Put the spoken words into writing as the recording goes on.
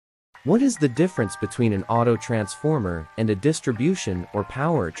What is the difference between an autotransformer and a distribution or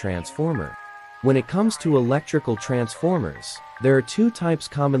power transformer? When it comes to electrical transformers, there are two types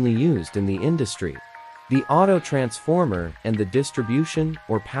commonly used in the industry: the autotransformer and the distribution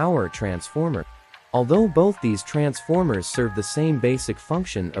or power transformer. Although both these transformers serve the same basic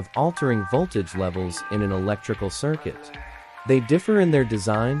function of altering voltage levels in an electrical circuit, they differ in their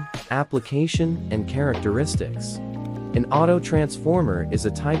design, application, and characteristics. An autotransformer is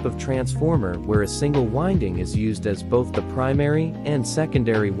a type of transformer where a single winding is used as both the primary and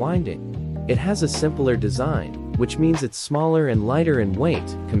secondary winding. It has a simpler design, which means it's smaller and lighter in weight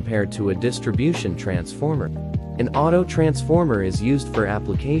compared to a distribution transformer. An autotransformer is used for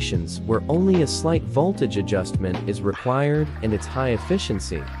applications where only a slight voltage adjustment is required, and its high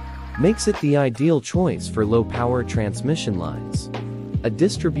efficiency makes it the ideal choice for low-power transmission lines. A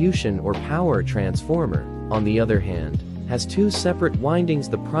distribution or power transformer, on the other hand, has two separate windings: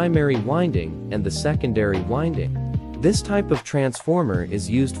 the primary winding and the secondary winding. This type of transformer is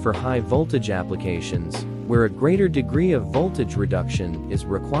used for high voltage applications, where a greater degree of voltage reduction is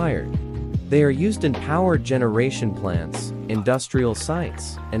required. They are used in power generation plants, industrial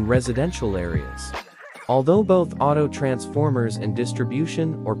sites, and residential areas. Although both autotransformers and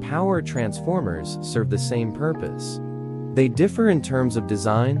distribution or power transformers serve the same purpose, they differ in terms of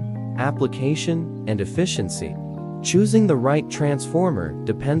design, application, and efficiency. Choosing the right transformer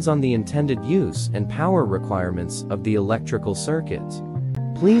depends on the intended use and power requirements of the electrical circuit.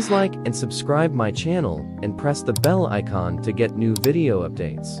 Please like and subscribe my channel and press the bell icon to get new video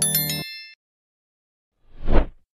updates.